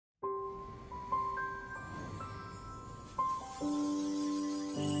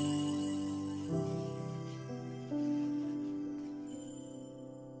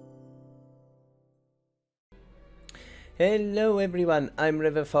Hello everyone, I'm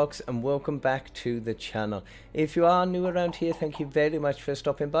River Fox and welcome back to the channel. If you are new around here, thank you very much for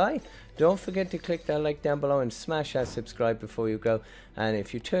stopping by. Don't forget to click that like down below and smash that subscribe before you go. And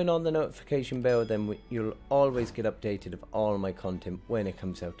if you turn on the notification bell, then you'll always get updated of all my content when it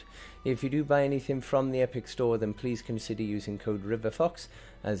comes out. If you do buy anything from the Epic Store, then please consider using code RiverFox,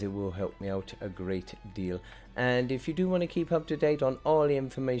 as it will help me out a great deal. And if you do want to keep up to date on all the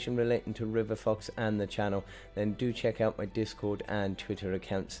information relating to RiverFox and the channel, then do check out my Discord and Twitter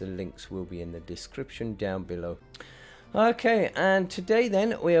accounts. The links will be in the description down below. Okay, and today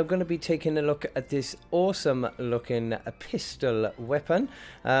then we are going to be taking a look at this awesome looking pistol weapon,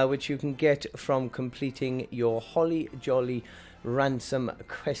 which you can get from completing your Holly Jolly ransom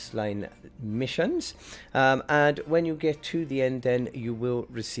questline missions, and when you get to the end, then you will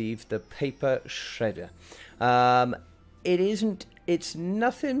receive the paper shredder. It's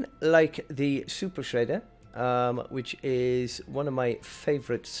nothing like the super shredder, which is one of my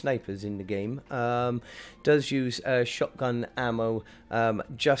favorite snipers in the game. Does use shotgun ammo,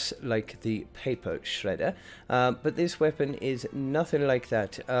 just like the paper shredder, but this weapon is nothing like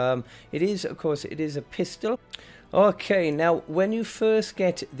that. It is, of course, it is a pistol. Okay, now when you first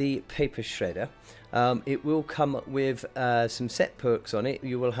get the paper shredder, it will come with some set perks on it.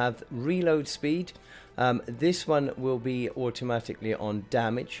 You will have reload speed. This one will be automatically on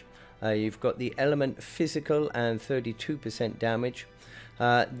damage. You've got the element physical and 32% damage.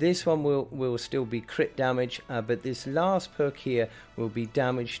 This one will still be crit damage, but this last perk here will be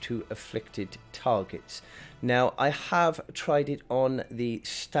damage to afflicted targets. Now, I have tried it on the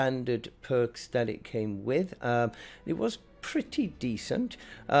standard perks that it came with. It was pretty decent.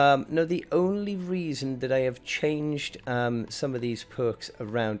 Now, the only reason that I have changed some of these perks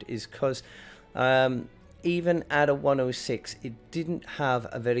around is because even at a 106, it didn't have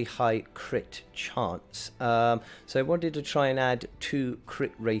a very high crit chance. So I wanted to try and add 2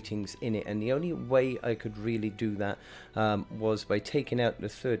 crit ratings in it, and the only way I could really do that was by taking out the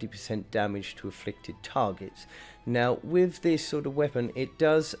 30% damage to afflicted targets. Now, with this sort of weapon, it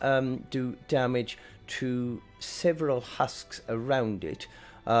does do damage to several husks around it,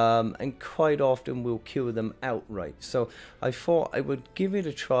 and quite often will kill them outright. So I thought I would give it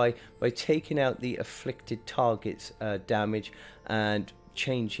a try by taking out the afflicted targets damage and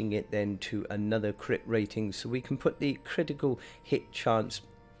changing it then to another crit rating, so we can put the critical hit chance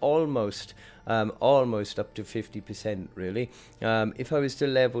almost up to 50% really. If I was to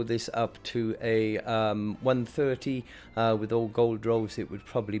level this up to a 130 with all gold rolls, it would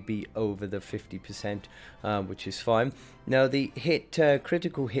probably be over the 50%, which is fine. Now the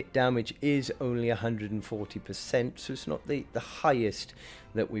critical hit damage is only 140%, so it's not the highest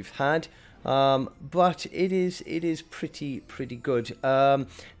that we've had, but it is pretty good.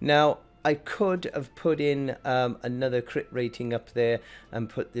 Now I could have put in another crit rating up there and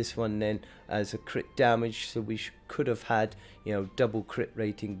put this one then as a crit damage, so we could have had, you know, double crit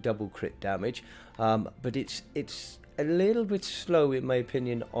rating, double crit damage, but it's a little bit slow in my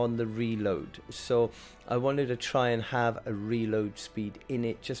opinion on the reload, so I wanted to try and have a reload speed in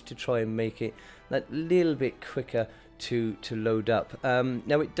it just to try and make it that little bit quicker to load up.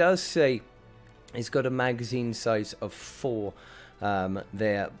 Now it does say it's got a magazine size of 4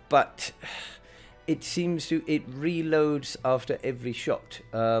 there, but it seems to reloads after every shot,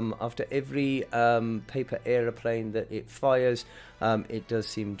 after every paper aeroplane that it fires. It does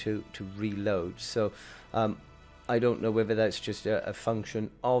seem to reload, so I don't know whether that's just a function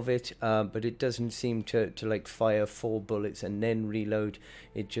of it, but it doesn't seem to like fire 4 bullets and then reload.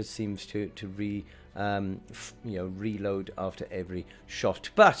 It just seems to reload after every shot.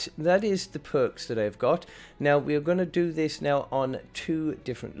 But that is the perks that I've got. Now we are going to do this now on 2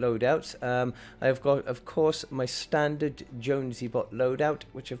 different loadouts. I've got, of course, my standard Jonesy bot loadout,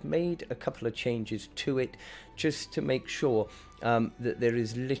 which I've made a couple of changes to it just to make sure that there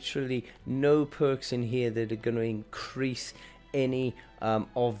is literally no perks in here that are going to increase any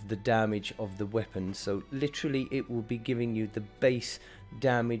of the damage of the weapon. So literally it will be giving you the base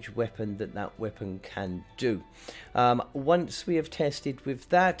damage weapon that weapon can do. Once we have tested with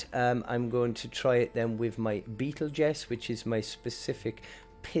that, I'm going to try it then with my Beetlejuice, which is my specific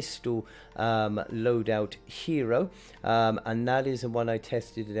pistol loadout hero, and that is the one I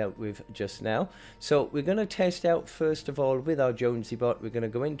tested it out with just now. So we're going to test out first of all with our Jonesy bot. We're going to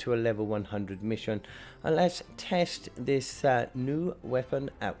go into a level 100 mission and let's test this new weapon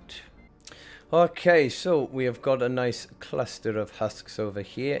out. Okay, so we have got a nice cluster of husks over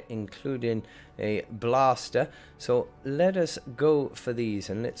here, including a blaster. So let us go for these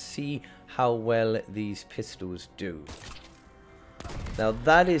and let's see how well these pistols do. Now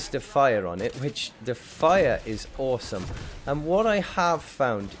that is the fire on it, which the fire is awesome. And what I have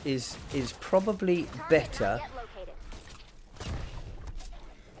found is probably better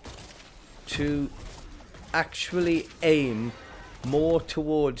to actually aim more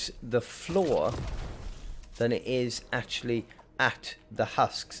towards the floor than it is actually at the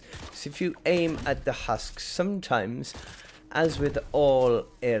husks. So if you aim at the husks, sometimes, as with all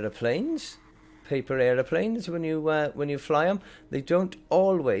aeroplanes, paper aeroplanes, when you fly them, they don't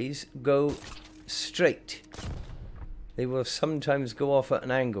always go straight. They will sometimes go off at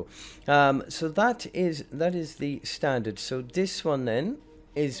an angle. So that is the standard. So this one then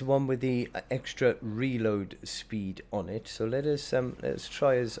is one with the extra reload speed on it. So let's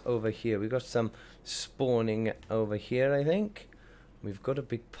try us over here. We've got some spawning over here, I think. We've got a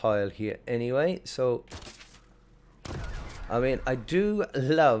big pile here anyway. So I mean, I do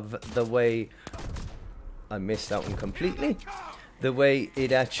love the way I missed that one completely. The way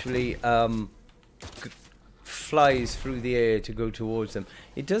it actually flies through the air to go towards them.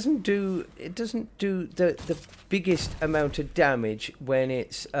 It doesn't do the biggest amount of damage when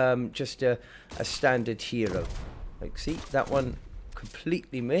it's just a standard hero. Like, see, that one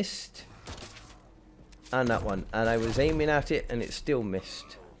completely missed, and that one, and I was aiming at it and it still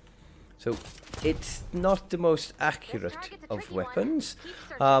missed. So it's not the most accurate of weapons,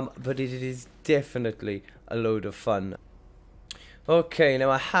 but it is definitely a load of fun. Okay,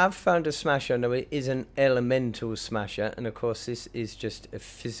 now I have found a smasher. Now it is an elemental smasher, and of course this is just a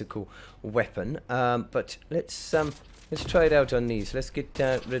physical weapon. But let's try it out on these. Let's get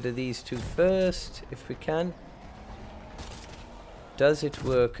rid of these two first, if we can. Does it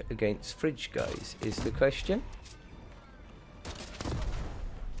work against fridge guys? Is the question.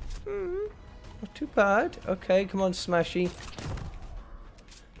 Not too bad. Okay, come on, Smashy.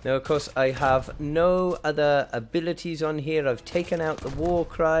 Now, of course, I have no other abilities on here. I've taken out the war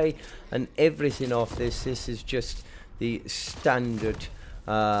cry and everything off this. This is just the standard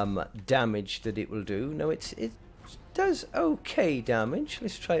damage that it will do. Now, it does okay damage.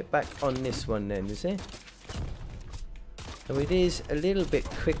 Let's try it back on this one then, is it? Now, it is a little bit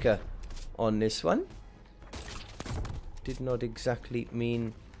quicker on this one. Did not exactly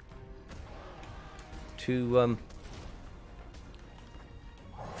mean to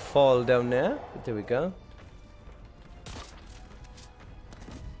fall down there, but there we go.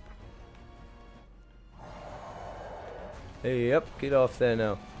 Hey, yep, get off there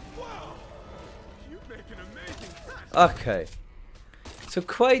now. Wow, you make an amazing pass. Okay, so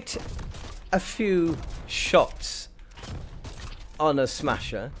quite a few shots on a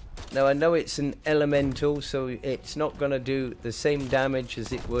smasher. Now I know it's an elemental, so it's not going to do the same damage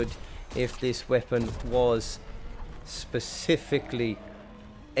as it would if this weapon was specifically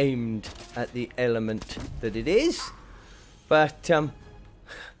aimed at the element that it is. But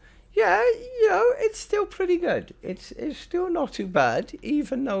yeah, you know, it's still pretty good. It's still not too bad,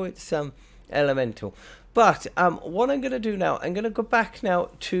 even though it's elemental. But what I'm going to do now, I'm going to go back now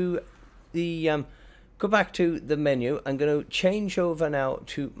to the menu. I'm going to change over now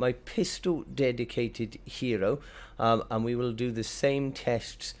to my pistol dedicated hero, and we will do the same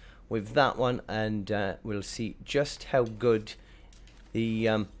tests with that one, and we'll see just how good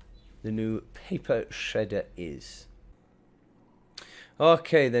the new paper shredder is.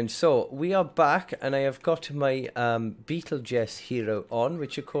 Okay then, so we are back, and I have got my Beetlejuice hero on,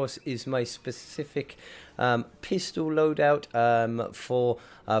 which of course is my specific pistol loadout for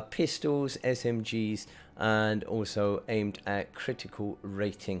pistols, SMGs, and also aimed at critical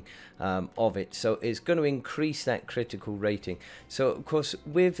rating of it. So it's going to increase that critical rating. So of course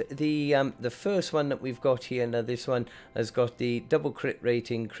with the first one that we've got here, now this one has got the double crit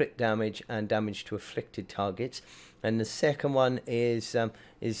rating, crit damage, and damage to afflicted targets. And the second one is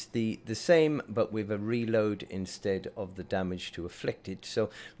the same, but with a reload instead of the damage to afflicted. So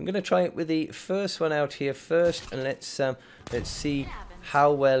I'm going to try it with the first one out here first, and let's see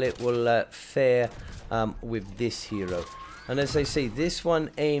how well it will fare with this hero. And as I say, this one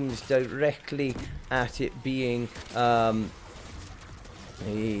aims directly at it being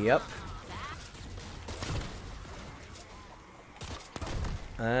yep.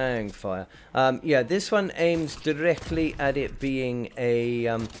 Hang fire. Yeah, this one aims directly at it being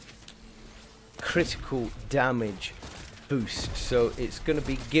a critical damage boost. So it's going to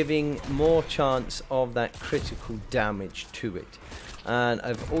be giving more chance of that critical damage to it. And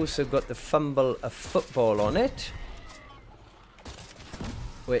I've also got the fumble a football on it,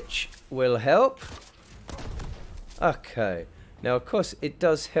 which will help. Okay. Now, of course, it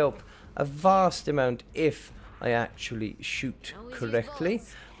does help a vast amount if I actually shoot correctly.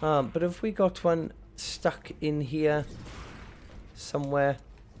 But have we got one stuck in here somewhere.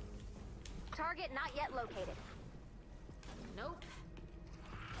 Target not yet located. Nope.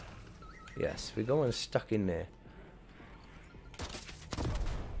 Yes, we're going stuck in there.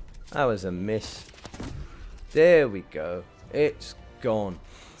 That was a miss. There we go. It's gone.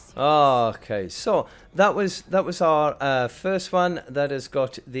 Okay, so that was our first one that has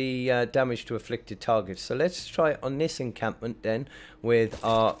got the damage to afflicted targets. So let's try on this encampment then with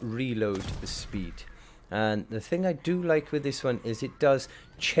our reload speed. And the thing I do like with this one is it does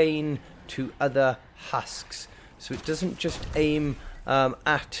chain to other husks. So it doesn't just aim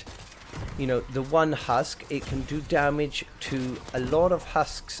at, you know, the one husk. It can do damage to a lot of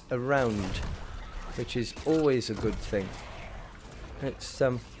husks around, which is always a good thing. Let's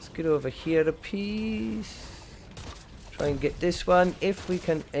get over here a piece. Try and get this one. If we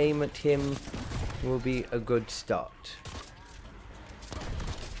can aim at him, will be a good start.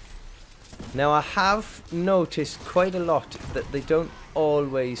 Now I have noticed quite a lot that they don't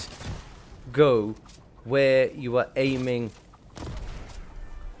always go where you are aiming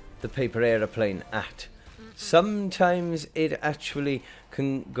the paper aeroplane at. Sometimes it actually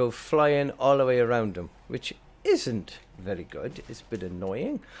can go flying all the way around them, which isn't very good. It's a bit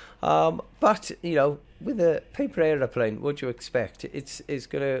annoying, but you know, with a paper aeroplane, what do you expect? It's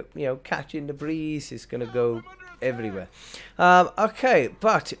gonna, you know, catch in the breeze. It's gonna go everywhere. Okay,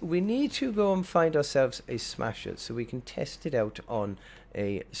 but we need to go and find ourselves a smasher so we can test it out on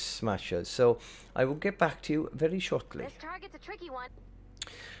a smasher. So I will get back to you very shortly. This target's a tricky one.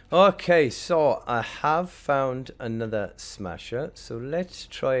 Okay, so I have found another smasher, so let's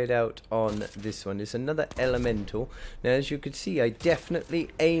try it out on this one. It's another elemental. Now, as you can see, I definitely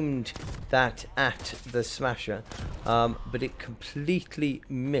aimed that at the smasher, but it completely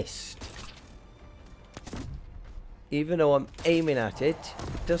missed. Even though I'm aiming at it,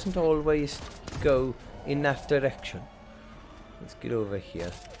 it doesn't always go in that direction. Let's get over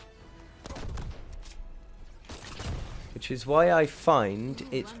here. Which is why I find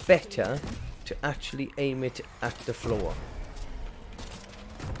it's better to actually aim it at the floor.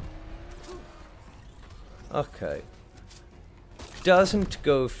 Okay. Doesn't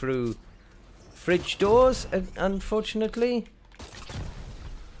go through fridge doors, unfortunately.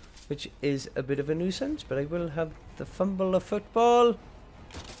 Which is a bit of a nuisance, but I will have the fumble of football.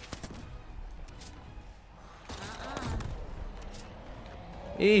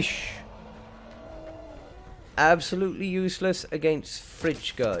 Eesh. Absolutely useless against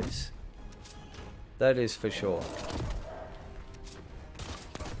fridge guys. That is for sure.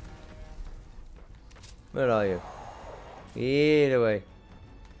 Where are you? Either way.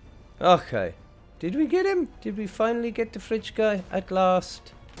 Okay. Did we get him? Did we finally get the fridge guy at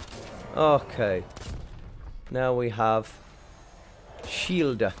last? Okay. Now we have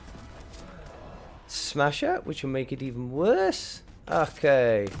Shielder. Smasher, which will make it even worse.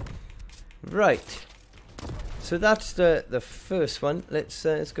 Okay. Right. So that's the first one.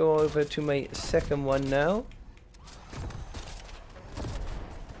 Let's go over to my second one now,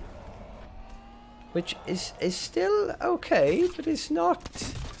 which is still okay, but it's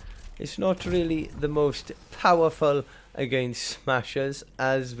not really the most powerful against smashers,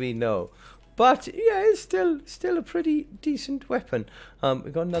 as we know. But yeah, it's still a pretty decent weapon.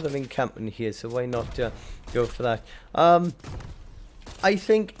 We've got another encampment here, so why not go for that? I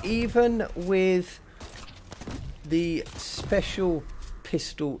think even with the special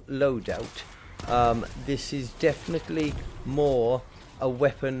pistol loadout, this is definitely more a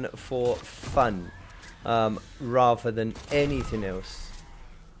weapon for fun rather than anything else.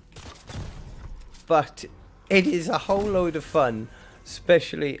 But it is a whole load of fun,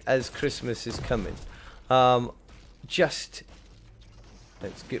 especially as Christmas is coming. Just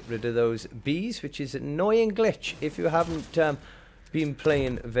let's get rid of those bees, which is an annoying glitch if you haven't been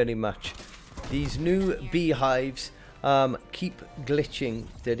playing very much. These new beehives keep glitching,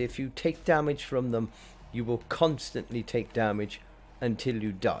 that if you take damage from them, you will constantly take damage until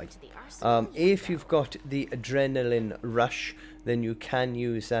you die. If you've got the adrenaline rush, then you can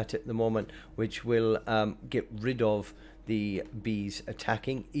use that at the moment, which will get rid of the bees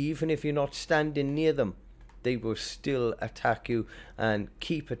attacking. Even if you're not standing near them, they will still attack you and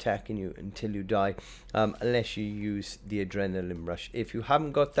keep attacking you until you die, unless you use the adrenaline rush. If you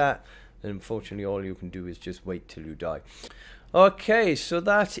haven't got that, then unfortunately all you can do is just wait till you die. Okay, so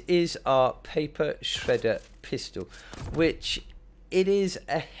that is our paper shredder pistol, which it is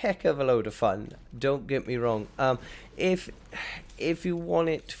a heck of a load of fun, don't get me wrong. If you want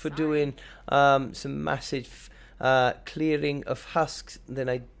it for doing some massive clearing of husks, then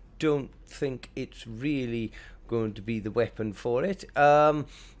I don't think it's really going to be the weapon for it.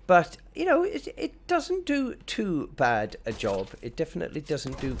 But, you know, it doesn't do too bad a job. It definitely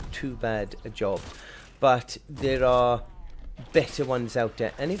doesn't do too bad a job. But there are better ones out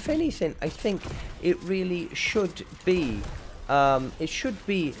there. And if anything, I think it really should be... it should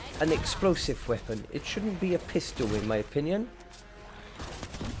be an explosive weapon. It shouldn't be a pistol, in my opinion.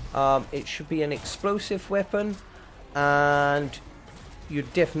 It should be an explosive weapon. And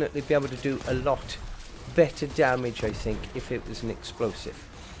you'd definitely be able to do a lot better damage, I think, if it was an explosive.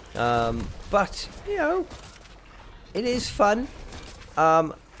 But, you know, it is fun.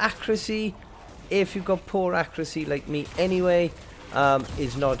 Accuracy, if you've got poor accuracy like me anyway,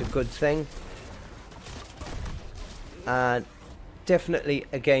 is not a good thing. And definitely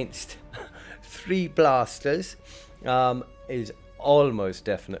against 3 blasters is almost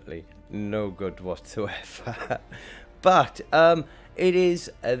definitely no good whatsoever. But it is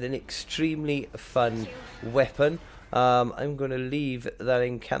an extremely fun weapon. I'm going to leave that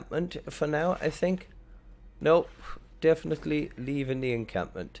encampment for now, I think. Nope, definitely leaving the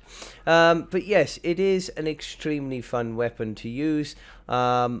encampment. But yes, it is an extremely fun weapon to use.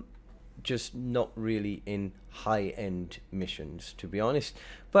 Just not really in high-end missions, to be honest.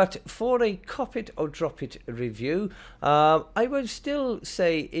 But for a cop it or drop it review, I would still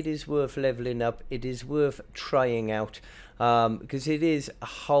say it is worth leveling up. It is worth trying out. Because it is a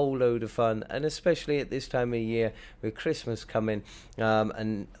whole load of fun, and especially at this time of year with Christmas coming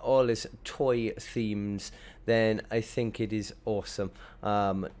and all this toy themes, then I think it is awesome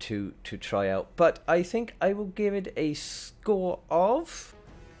to try out. But I think I will give it a score of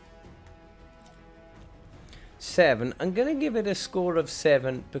 7. I'm going to give it a score of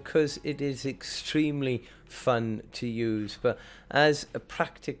 7 because it is extremely fun to use, but as a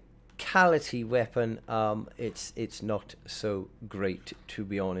practicality weapon, it's not so great, to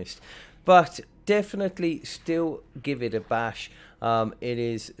be honest. But definitely still give it a bash. It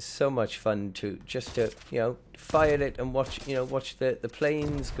is so much fun to fire it and watch the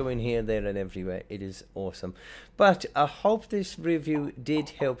planes going here, there and everywhere. It is awesome. But I hope this review did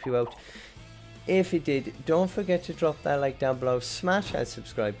help you out. If it did, don't forget to drop that like down below, smash that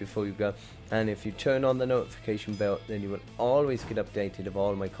subscribe before you go, and if you turn on the notification bell, then you will always get updated of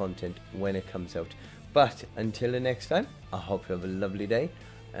all my content when it comes out. But until the next time, I hope you have a lovely day,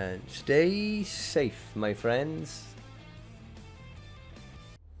 and stay safe, my friends.